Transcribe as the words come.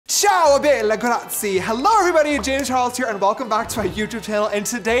Ciao bella grazie. Hello everybody, James Charles here and welcome back to my YouTube channel. In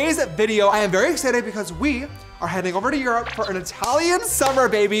today's video, I am very excited because we are heading over to Europe for an Italian summer,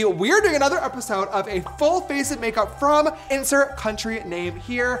 baby. We're doing another episode of a full face of makeup from insert country name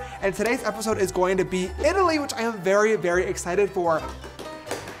here. And today's episode is going to be Italy, which I am very, very excited for.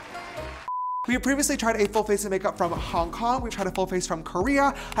 We previously tried a full face of makeup from Hong Kong. We've tried a full face from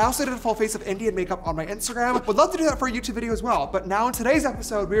Korea. I also did a full face of Indian makeup on my Instagram. Would love to do that for a YouTube video as well. But now in today's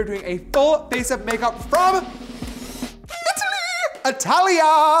episode, we're doing a full face of makeup from Italia.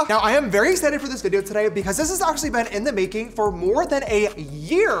 Now, I am very excited for this video today because this has actually been in the making for more than a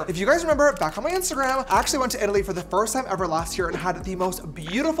year. If you guys remember, back on my Instagram, I actually went to Italy for the first time ever last year and had the most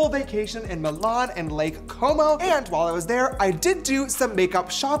beautiful vacation in Milan and Lake Como. And while I was there, I did do some makeup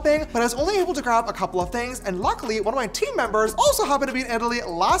shopping, but I was only able to grab a couple of things. And luckily, one of my team members also happened to be in Italy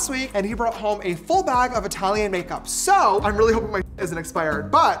last week and he brought home a full bag of Italian makeup. So I'm really hoping my isn't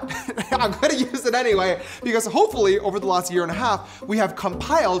expired, but I'm gonna use it anyway because hopefully over the last year and a half, we have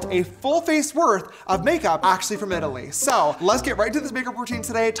compiled a full face worth of makeup actually from Italy. So let's get right to this makeup routine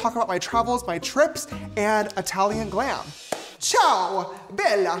today, talk about my travels, my trips, and Italian glam. Ciao,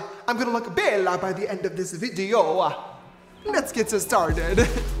 bella. I'm gonna look bella by the end of this video. Let's get started.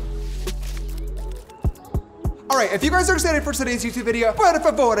 All right, if you guys are excited for today's YouTube video, per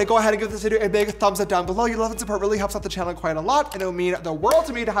favore, go ahead and give this video a big thumbs up down below. Your love and support really helps out the channel quite a lot, and it will mean the world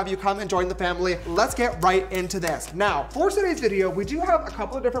to me to have you come and join the family. Let's get right into this. Now, for today's video, we do have a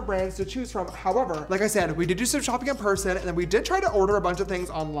couple of different brands to choose from. However, like I said, we did do some shopping in person, and then we did try to order a bunch of things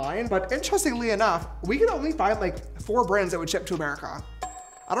online, but interestingly enough, we could only find like 4 brands that would ship to America.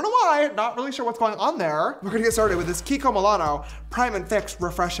 I don't know why, not really sure what's going on there. We're gonna get started with this Kiko Milano Prime and Fix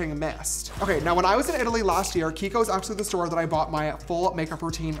Refreshing Mist. Okay, now when I was in Italy last year, Kiko is actually the store that I bought my full makeup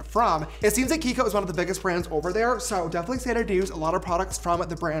routine from. It seems like Kiko is one of the biggest brands over there, so definitely excited to use a lot of products from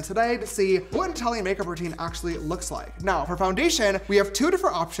the brand today to see what an Italian makeup routine actually looks like. Now, for foundation, we have 2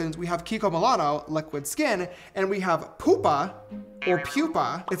 different options. We have Kiko Milano Liquid Skin, and we have Pupa, or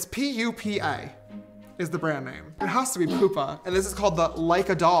Pupa. It's P-U-P-A. Is the brand name. It has to be Pupa. And this is called the Like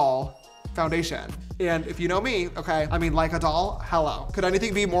a Doll foundation. And if you know me, okay, I mean like a doll, hello. Could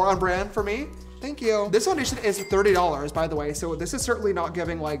anything be more on brand for me? Thank you. This foundation is $30, by the way, so this is certainly not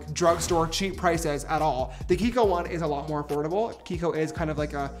giving like drugstore cheap prices at all. The Kiko one is a lot more affordable. Kiko is kind of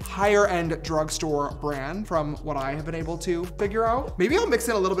like a higher end drugstore brand from what I have been able to figure out. Maybe I'll mix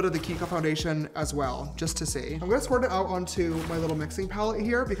in a little bit of the Kiko foundation as well, just to see. I'm gonna squirt it out onto my little mixing palette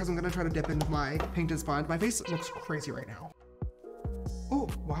here because I'm gonna try to dip into my painted sponge. My face looks crazy right now. Oh,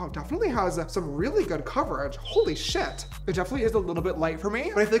 wow, definitely has some really good coverage. Holy shit. It definitely is a little bit light for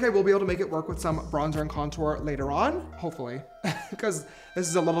me, but I think I will be able to make it work with some bronzer and contour later on, hopefully, because this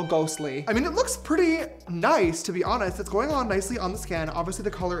is a little ghostly. I mean, it looks pretty nice, to be honest. It's going on nicely on the skin. Obviously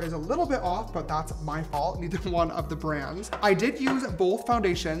the color is a little bit off, but that's my fault, neither one of the brands. I did use both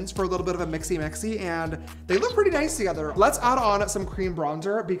foundations for a little bit of a mixy-mixy, and they look pretty nice together. Let's add on some cream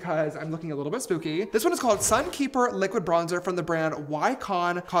bronzer because I'm looking a little bit spooky. This one is called Sunkeeper Liquid Bronzer from the brand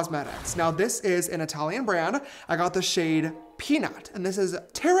Wycon Cosmetics. Now this is an Italian brand. I got the shade Peanut, and this is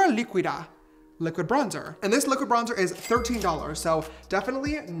Terra Liquida liquid bronzer. And this liquid bronzer is $13, so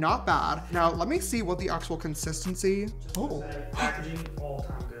definitely not bad. Now, let me see what the actual consistency. Oh. Packaging all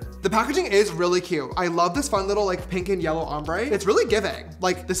time good. The packaging is really cute. I love this fun little like pink and yellow ombre. It's really giving.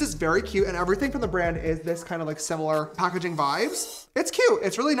 Like this is very cute, and everything from the brand is this kind of like similar packaging vibes. It's cute,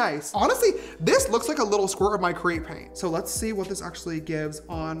 it's really nice. Honestly, this looks like a little squirt of my Create paint. So let's see what this actually gives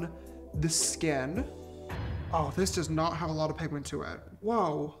on the skin. Oh, this does not have a lot of pigment to it.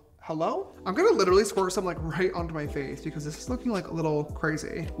 Whoa. Hello? I'm gonna literally squirt some like right onto my face because this is looking like a little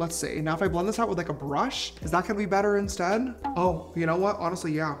crazy. Let's see. Now if I blend this out with like a brush, is that gonna be better instead? Oh, you know what?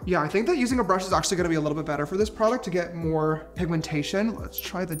 Honestly, yeah. Yeah, I think that using a brush is actually gonna be a little bit better for this product to get more pigmentation. Let's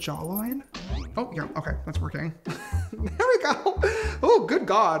try the jawline. Oh, yeah, okay, that's working. There we go. Oh, good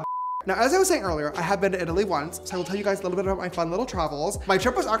God. Now, as I was saying earlier, I have been to Italy once, so I will tell you guys a little bit about my fun little travels. My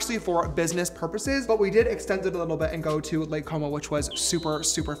trip was actually for business purposes, but we did extend it a little bit and go to Lake Como, which was super,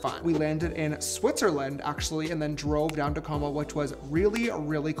 super fun. We landed in Switzerland, actually, and then drove down to Como, which was really,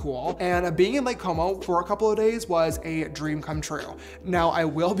 really cool. And being in Lake Como for a couple of days was a dream come true. Now, I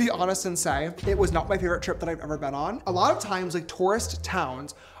will be honest and say, it was not my favorite trip that I've ever been on. A lot of times, like tourist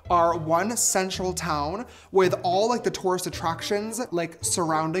towns are one central town with all like the tourist attractions like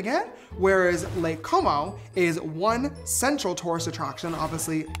surrounding it, whereas Lake Como is one central tourist attraction,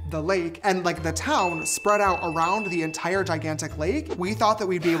 obviously the lake, and like the town spread out around the entire gigantic lake. We thought that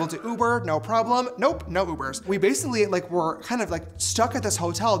we'd be able to Uber, no problem. Nope, no Ubers. We basically like were kind of like stuck at this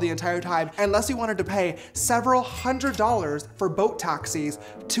hotel the entire time unless we wanted to pay several $100s for boat taxis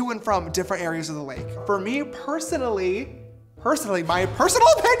to and from different areas of the lake. For me personally, my personal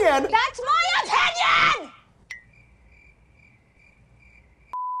opinion. That's my opinion!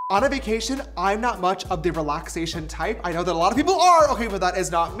 On a vacation, I'm not much of the relaxation type. I know that a lot of people are, okay, but that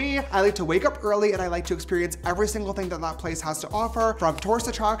is not me. I like to wake up early and I like to experience every single thing that that place has to offer, from tourist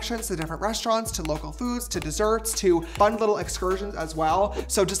attractions to different restaurants, to local foods, to desserts, to fun little excursions as well.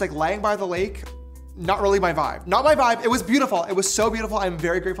 So just like laying by the lake, not really my vibe. Not my vibe. It was beautiful. It was so beautiful. I'm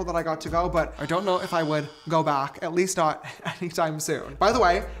very grateful that I got to go, but I don't know if I would go back, at least not anytime soon. By the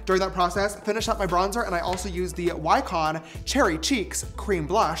way, during that process, finished up my bronzer and I also used the Wycon Cherry Cheeks Cream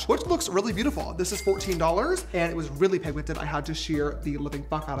Blush, which looks really beautiful. This is $14 and it was really pigmented. I had to shear the living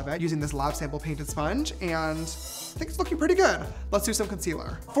fuck out of it using this Lab Sample painted sponge, and I think it's looking pretty good. Let's do some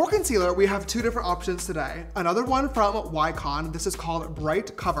concealer. For concealer, we have two different options today. Another one from Wycon. This is called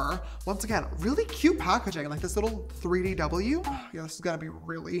Bright Cover. Once again, really cute packaging, like this little 3DW. Yeah, this is gonna be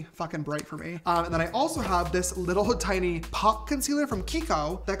really fucking bright for me. And then I also have this little tiny pop concealer from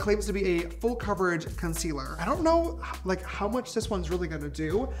Kiko that claims to be a full coverage concealer. I don't know like how much this one's really gonna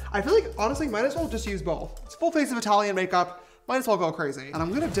do. I feel like honestly, might as well just use both. It's full face of Italian makeup. Might as well go crazy. And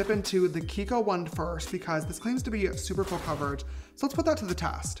I'm gonna dip into the Kiko one first because this claims to be super full coverage. So let's put that to the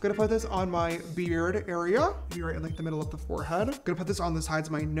test. Gonna put this on my beard area, maybe right in like the middle of the forehead. Gonna put this on the sides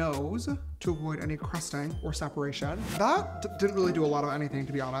of my nose to avoid any crusting or separation. That didn't really do a lot of anything,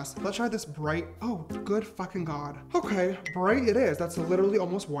 to be honest. Let's try this bright. Oh, good fucking God. Okay, bright it is. That's literally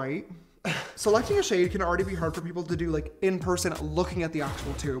almost white. Selecting a shade can already be hard for people to do like in person looking at the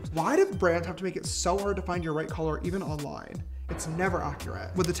actual tubes. Why do brands have to make it so hard to find your right color even online? It's never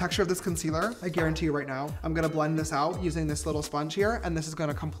accurate. With the texture of this concealer, I guarantee you right now, I'm gonna blend this out using this little sponge here, and this is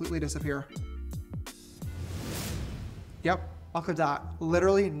gonna completely disappear. Yep. Look at that.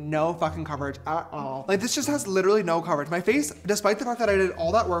 Literally no fucking coverage at all. Like this just has literally no coverage. My face, despite the fact that I did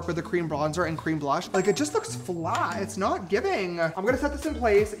all that work with the cream bronzer and cream blush, like it just looks flat. It's not giving. I'm gonna set this in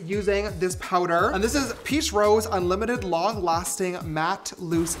place using this powder. And this is Peach Rose Unlimited Long Lasting Matte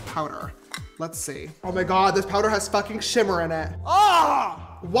Loose Powder. Let's see. Oh my God, this powder has fucking shimmer in it.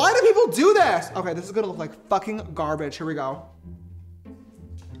 Ah! Why do people do this? Okay, this is gonna look like fucking garbage. Here we go.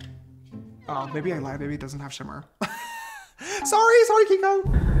 Oh, maybe I lied. Maybe it doesn't have shimmer. Sorry, Kiko.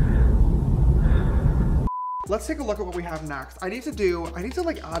 Let's take a look at what we have next. I need to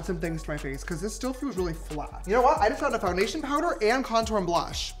like add some things to my face because this still feels really flat. You know what? I just found a foundation powder and contour and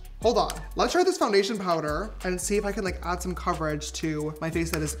blush. Hold on. Let's try this foundation powder and see if I can like add some coverage to my face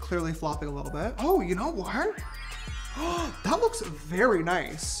that is clearly flopping a little bit. Oh, you know what? That looks very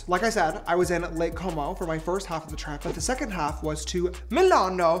nice. Like I said, I was in Lake Como for my first half of the trip, but the second half was to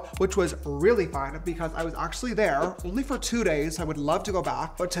Milano, which was really fun because I was actually there only for 2 days. I would love to go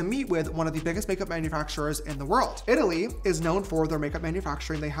back, but to meet with one of the biggest makeup manufacturers in the world. Italy is known for their makeup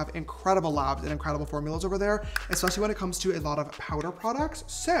manufacturing. They have incredible labs and incredible formulas over there, especially when it comes to a lot of powder products.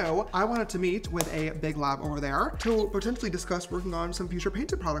 So I wanted to meet with a big lab over there to potentially discuss working on some future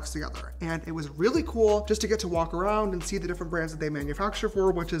painted products together. And it was really cool just to get to walk around and see the different brands that they manufacture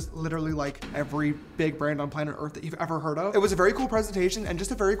for, which is literally like every big brand on planet Earth that you've ever heard of. It was a very cool presentation and just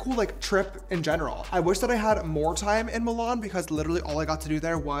a very cool like trip in general. I wish that I had more time in Milan because literally all I got to do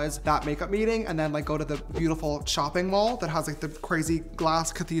there was that makeup meeting and then like go to the beautiful shopping mall that has like the crazy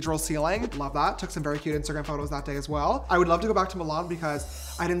glass cathedral ceiling. Love that. Took some very cute Instagram photos that day as well. I would love to go back to Milan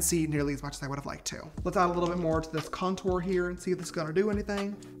because I didn't see nearly as much as I would have liked to. Let's add a little bit more to this contour here and see if this is gonna do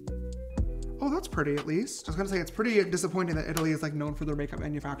anything. Oh, that's pretty at least. I was gonna say it's pretty disappointing that Italy is like known for their makeup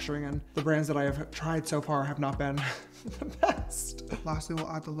manufacturing and the brands that I have tried so far have not been the best. Lastly,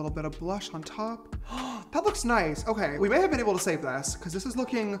 we'll add a little bit of blush on top. That looks nice. Okay, we may have been able to save this because this is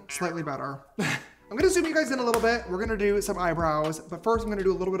looking slightly better. I'm gonna zoom you guys in a little bit. We're gonna do some eyebrows, but first I'm gonna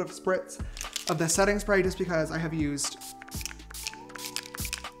do a little bit of spritz of the setting spray just because I have used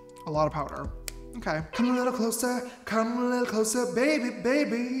a lot of powder. Okay, come a little closer, baby,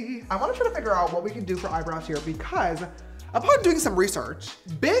 baby. I wanna try to figure out what we can do for eyebrows here because upon doing some research,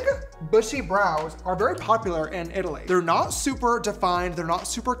 big, bushy brows are very popular in Italy. They're not super defined, they're not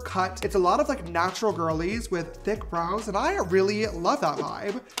super cut. It's a lot of like natural girlies with thick brows, and I really love that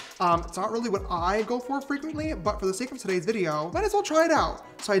vibe. It's not really what I go for frequently, but for the sake of today's video, might as well try it out.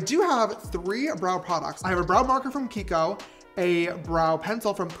 So I do have 3 brow products. I have a brow marker from Kiko, a brow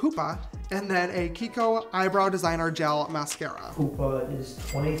pencil from Pupa, and then a Kiko Eyebrow Designer Gel Mascara. Pupa is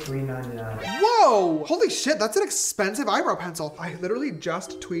 $23.99. Whoa! Holy shit, that's an expensive eyebrow pencil. I literally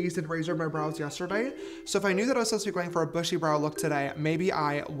just tweezed and razored my brows yesterday, so if I knew that I was supposed to be going for a bushy brow look today, maybe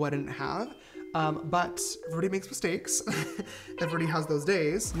I wouldn't have. But everybody makes mistakes. Everybody has those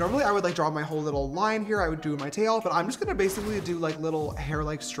days. Normally I would like draw my whole little line here. I would do my tail, but I'm just gonna basically do like little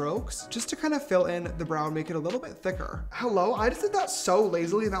hair-like strokes just to kind of fill in the brow and make it a little bit thicker. Hello, I just did that so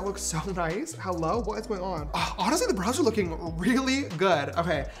lazily and that looks so nice. Hello, what is going on? Oh, honestly, the brows are looking really good.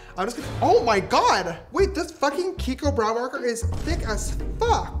 Okay, I'm just gonna, oh my God. Wait, this fucking Kiko brow marker is thick as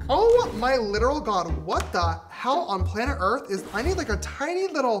fuck. Oh my literal God, what the hell on planet Earth is, I need like a tiny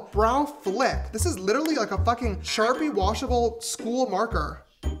little brow flick. This is literally like a fucking Sharpie washable school marker.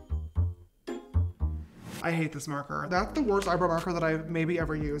 I hate this marker. That's the worst eyebrow marker that I've maybe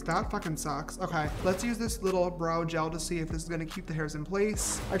ever used. That fucking sucks. Okay, let's use this little brow gel to see if this is gonna keep the hairs in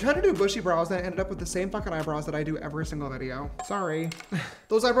place. I tried to do bushy brows and I ended up with the same fucking eyebrows that I do every single video. Sorry.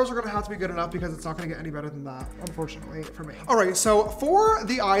 Those eyebrows are gonna have to be good enough because it's not gonna get any better than that, unfortunately for me. All right, so for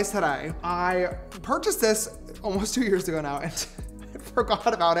the eyes today, I purchased this almost 2 years ago now and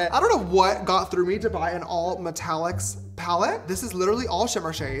forgot about it. I don't know what got through me to buy an all metallics palette. This is literally all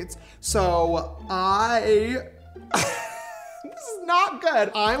shimmer shades. So this is not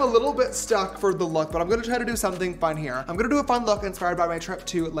good. I'm a little bit stuck for the look, but I'm gonna try to do something fun here. I'm gonna do a fun look inspired by my trip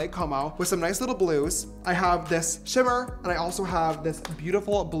to Lake Como with some nice little blues. I have this shimmer and I also have this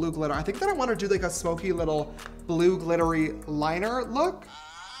beautiful blue glitter. I think that I wanna do like a smoky little blue glittery liner look.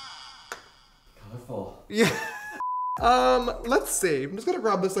 Colorful. Yeah. Let's see. I'm just gonna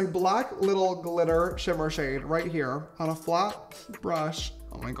grab this like black little glitter shimmer shade right here on a flat brush.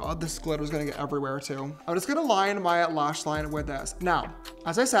 Oh my God, this glitter is gonna get everywhere too. I'm just gonna line my lash line with this. Now,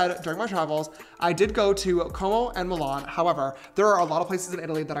 as I said, during my travels, I did go to Como and Milan. However, there are a lot of places in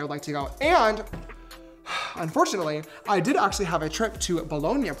Italy that I would like to go. And unfortunately, I did actually have a trip to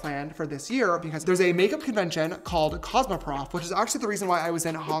Bologna planned for this year because there's a makeup convention called Cosmoprof, which is actually the reason why I was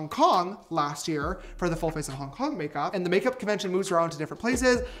in Hong Kong last year for the Full Face of Hong Kong makeup. And the makeup convention moves around to different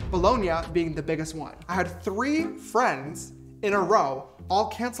places, Bologna being the biggest one. I had 3 friends in a row all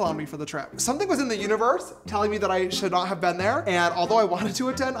cancel on me for the trip. Something was in the universe telling me that I should not have been there. And although I wanted to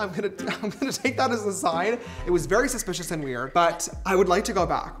attend, I'm gonna take that as a sign. It was very suspicious and weird, but I would like to go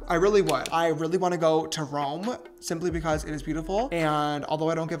back. I really would. I really wanna go to Rome simply because it is beautiful. And although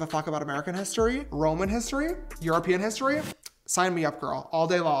I don't give a fuck about American history, Roman history, European history, sign me up, girl, all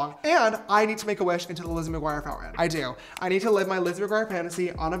day long. And I need to make a wish into the Lizzie McGuire fountain. I do. I need to live my Lizzie McGuire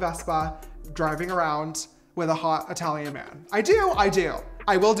fantasy on a Vespa, driving around with a hot Italian man. I do.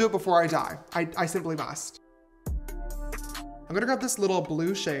 I will do it before I die. I simply must. I'm gonna grab this little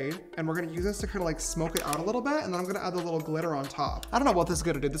blue shade and we're gonna use this to kind of like smoke it out a little bit, and then I'm gonna add the little glitter on top. I don't know what this is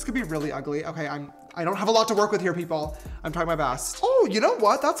gonna do. This could be really ugly. Okay, I don't have a lot to work with here, people. I'm trying my best. Oh, you know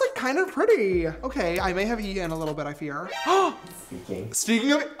what? That's like kind of pretty. Okay, I may have eaten a little bit, I fear.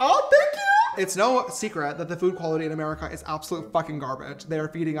 Speaking of, oh, thank you. It's no secret that the food quality in America is absolute fucking garbage. They are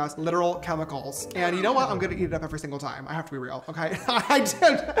feeding us literal chemicals. And you know what? I'm gonna eat it up every single time. I have to be real, okay? I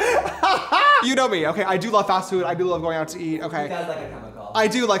did. You know me, okay? I do love fast food. I do love going out to eat, okay? It does like a chemical. I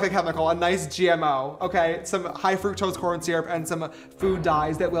do like a chemical, a nice GMO, okay? Some high fructose corn syrup and some food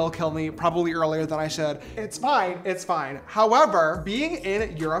dyes that will kill me probably earlier than I should. It's fine, it's fine. However, being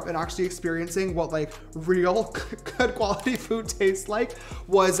in Europe and actually experiencing what like real good quality food tastes like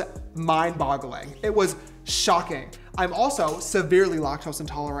was mind-boggling. It was shocking. I'm also severely lactose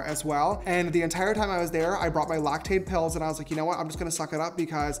intolerant as well. And the entire time I was there, I brought my Lactaid pills and I was like, you know what? I'm just gonna suck it up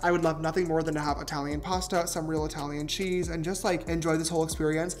because I would love nothing more than to have Italian pasta, some real Italian cheese, and just like enjoy this whole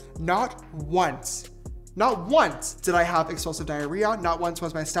experience. Not once did I have explosive diarrhea. Not once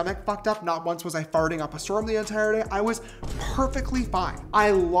was my stomach fucked up. Not once was I farting up a storm the entire day. I was perfectly fine.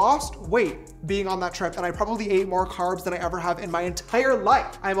 I lost weight being on that trip and I probably ate more carbs than I ever have in my entire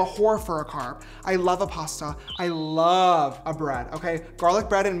life. I'm a whore for a carb. I love a pasta. I love a bread, okay? Garlic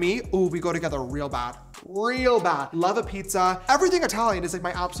bread and me, ooh, we go together real bad. Real bad. Love a pizza. Everything Italian is like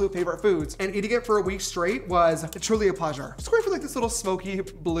my absolute favorite foods. And eating it for a week straight was truly a pleasure. Just going for like this little smoky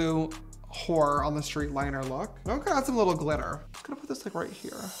blue whore on the street liner look. I'm gonna add some little glitter. I'm just gonna put this like right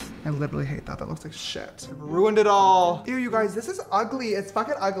here. I literally hate that. That looks like shit. I've ruined it all. Ew, you guys, this is ugly. It's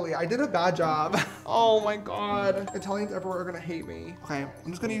fucking ugly. I did a bad job. Oh my God. Italians everywhere are gonna hate me. Okay, I'm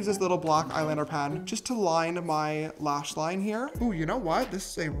just gonna use this little black eyeliner pen just to line my lash line here. Ooh, you know what?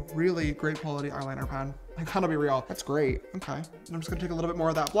 This is a really great quality eyeliner pen. I gotta be real. That's great. Okay. And I'm just gonna take a little bit more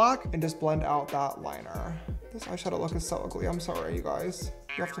of that black and just blend out that liner. This eyeshadow look is so ugly. I'm sorry, you guys.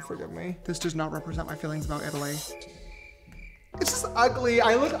 You have to forgive me. This does not represent my feelings about Italy. It's just ugly.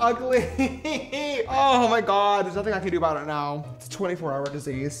 I look ugly. Oh my God. There's nothing I can do about it now. It's a 24-hour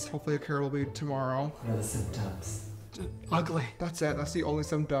disease. Hopefully a cure will be tomorrow. What are the symptoms? Just ugly. That's it. That's the only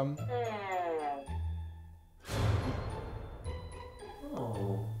symptom.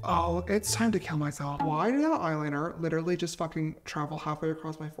 Oh, look, it's time to kill myself. Why did that eyeliner literally just fucking travel halfway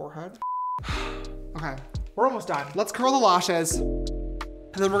across my forehead? Okay, we're almost done. Let's curl the lashes.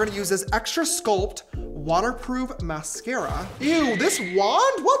 And then we're gonna use this Extra Sculpt waterproof mascara. Ew, this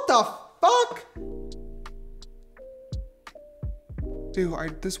wand? What the fuck?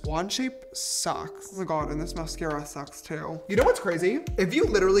 Dude, this wand shape sucks. Oh my God, and this mascara sucks too. You know what's crazy? If you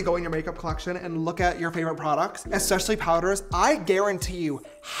literally go in your makeup collection and look at your favorite products, especially powders, I guarantee you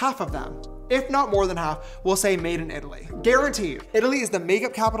half of them, if not more than half, will say made in Italy. Guaranteed. Italy is the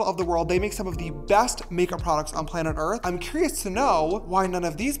makeup capital of the world. They make some of the best makeup products on planet Earth. I'm curious to know why none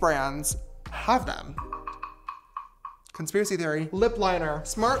of these brands have them. Conspiracy theory. Lip liner,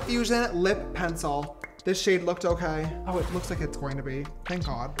 Smart Fusion Lip Pencil. This shade looked okay. Oh, it looks like it's going to be. Thank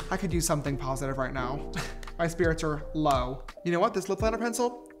God. I could use something positive right now. My spirits are low. You know what? This lip liner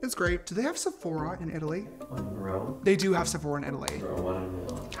pencil is great. Do they have Sephora in Italy? One in Rome. They do have Sephora in Italy. One in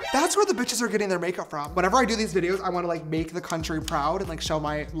Milan. That's where the bitches are getting their makeup from. Whenever I do these videos, I want to like make the country proud and like show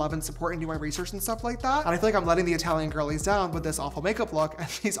my love and support and do my research and stuff like that. And I feel like I'm letting the Italian girlies down with this awful makeup look and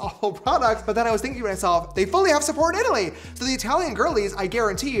these awful products. But then I was thinking to myself, they fully have support in Italy. So the Italian girlies, I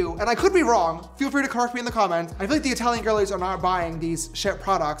guarantee you, and I could be wrong, feel free to correct me in the comments. I feel like the Italian girlies are not buying these shit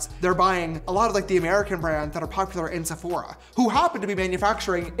products. They're buying a lot of like the American brands that are popular in Sephora, who happen to be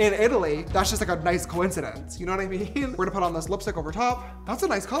manufacturing in Italy. That's just like a nice coincidence. You know what I mean? We're gonna put on this lipstick over top. That's a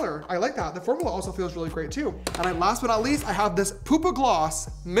nice color. I like that. The formula also feels really great too. And then last but not least, I have this Pupa Gloss,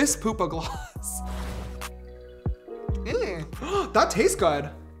 Miss Pupa Gloss. That tastes good.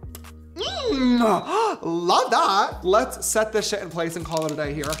 Love that. Let's set this shit in place and call it a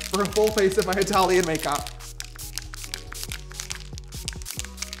day here for a full face of my Italian makeup.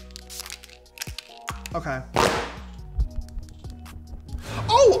 Okay.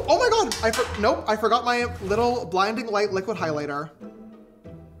 Oh my God. Nope, I forgot my little blinding light liquid highlighter.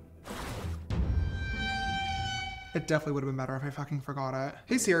 It definitely would have been better if I fucking forgot it.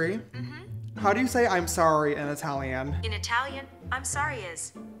 Hey Siri, how do you say I'm sorry in Italian? In Italian, I'm sorry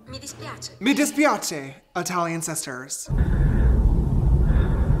is mi dispiace. Mi dispiace, Italian sisters.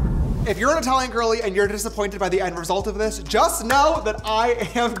 If you're an Italian girly and you're disappointed by the end result of this, just know that I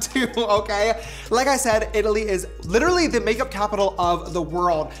am too, okay? Like I said, Italy is literally the makeup capital of the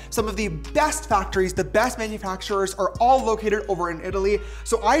world. Some of the best factories, the best manufacturers are all located over in Italy.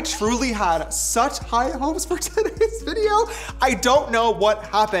 So I truly had such high hopes for today's video. I don't know what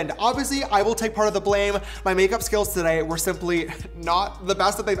happened. Obviously, I will take part of the blame. My makeup skills today were simply not the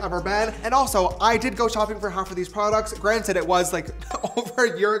best that they've ever been. And also, I did go shopping for half of these products. Granted, it was like over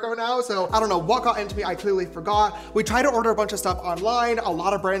a year ago now. So I don't know what got into me. I clearly forgot. We tried to order a bunch of stuff online. A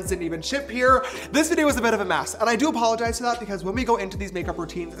lot of brands didn't even ship here. This video was a bit of a mess. And I do apologize for that because when we go into these makeup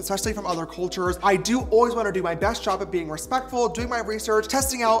routines, especially from other cultures, I do always want to do my best job at being respectful, doing my research,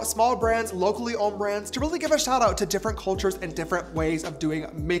 testing out small brands, locally owned brands to really give a shout out to different cultures and different ways of doing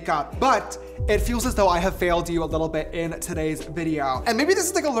makeup. But it feels as though I have failed you a little bit in today's video. And maybe this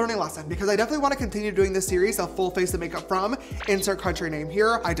is like a learning lesson because I definitely want to continue doing this series of full face of makeup from insert country name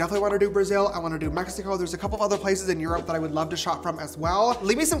here. I definitely want to do Brazil. I want to do Mexico. There's a couple of other places in Europe that I would love to shop from as well.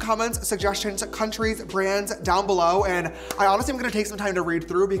 Leave me some comments, suggestions, countries, brands down below. And I honestly am going to take some time to read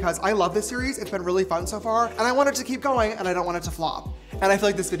through because I love this series. It's been really fun so far and I want it to keep going and I don't want it to flop. And I feel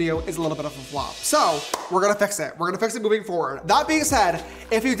like this video is a little bit of a flop. So we're gonna fix it. We're gonna fix it moving forward. That being said,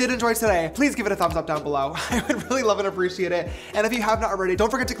 if you did enjoy today, please give it a thumbs up down below. I would really love and appreciate it. And if you have not already,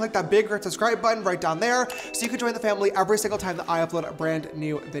 don't forget to click that big red subscribe button right down there so you can join the family every single time that I upload a brand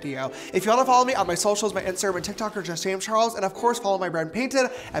new video. If you wanna follow me on my socials, my Instagram and TikTok are just James Charles. And of course, follow my brand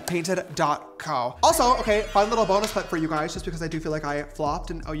Painted at painted.co. Also, okay, fun little bonus clip for you guys, just because I do feel like I flopped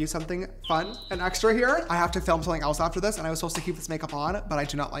and owe you something fun and extra here. I have to film something else after this and I was supposed to keep this makeup on, but I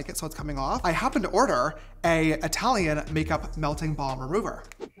do not like it, so it's coming off. I happened to order a Italian makeup melting balm remover.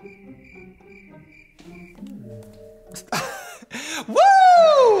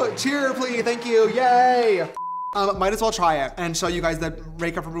 Woo! Cheer, please, thank you, yay! Might as well try it and show you guys the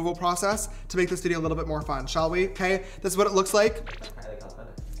makeup removal process to make this video a little bit more fun, shall we? Okay, this is what it looks like.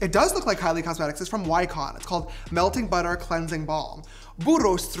 It does look like Kylie Cosmetics. It's from Wycon. It's called Melting Butter Cleansing Balm.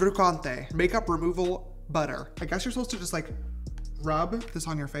 Burro Struccante Makeup Removal Butter. I guess you're supposed to just like rub this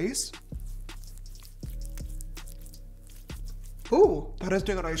on your face. Ooh, that is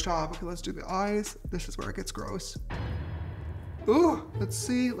doing a nice job. Okay, let's do the eyes. This is where it gets gross. Ooh, let's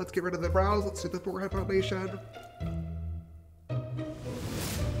see. Let's get rid of the brows. Let's do the forehead foundation.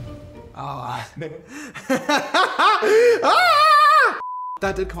 Ah.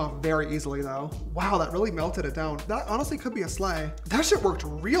 That did come off very easily though. Wow, that really melted it down. That honestly could be a sleigh. That shit worked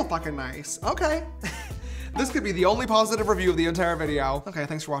real fucking nice. Okay. This could be the only positive review of the entire video. Okay,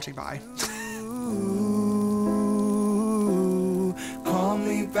 thanks for watching, bye. Call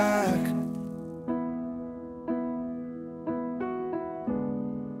me back.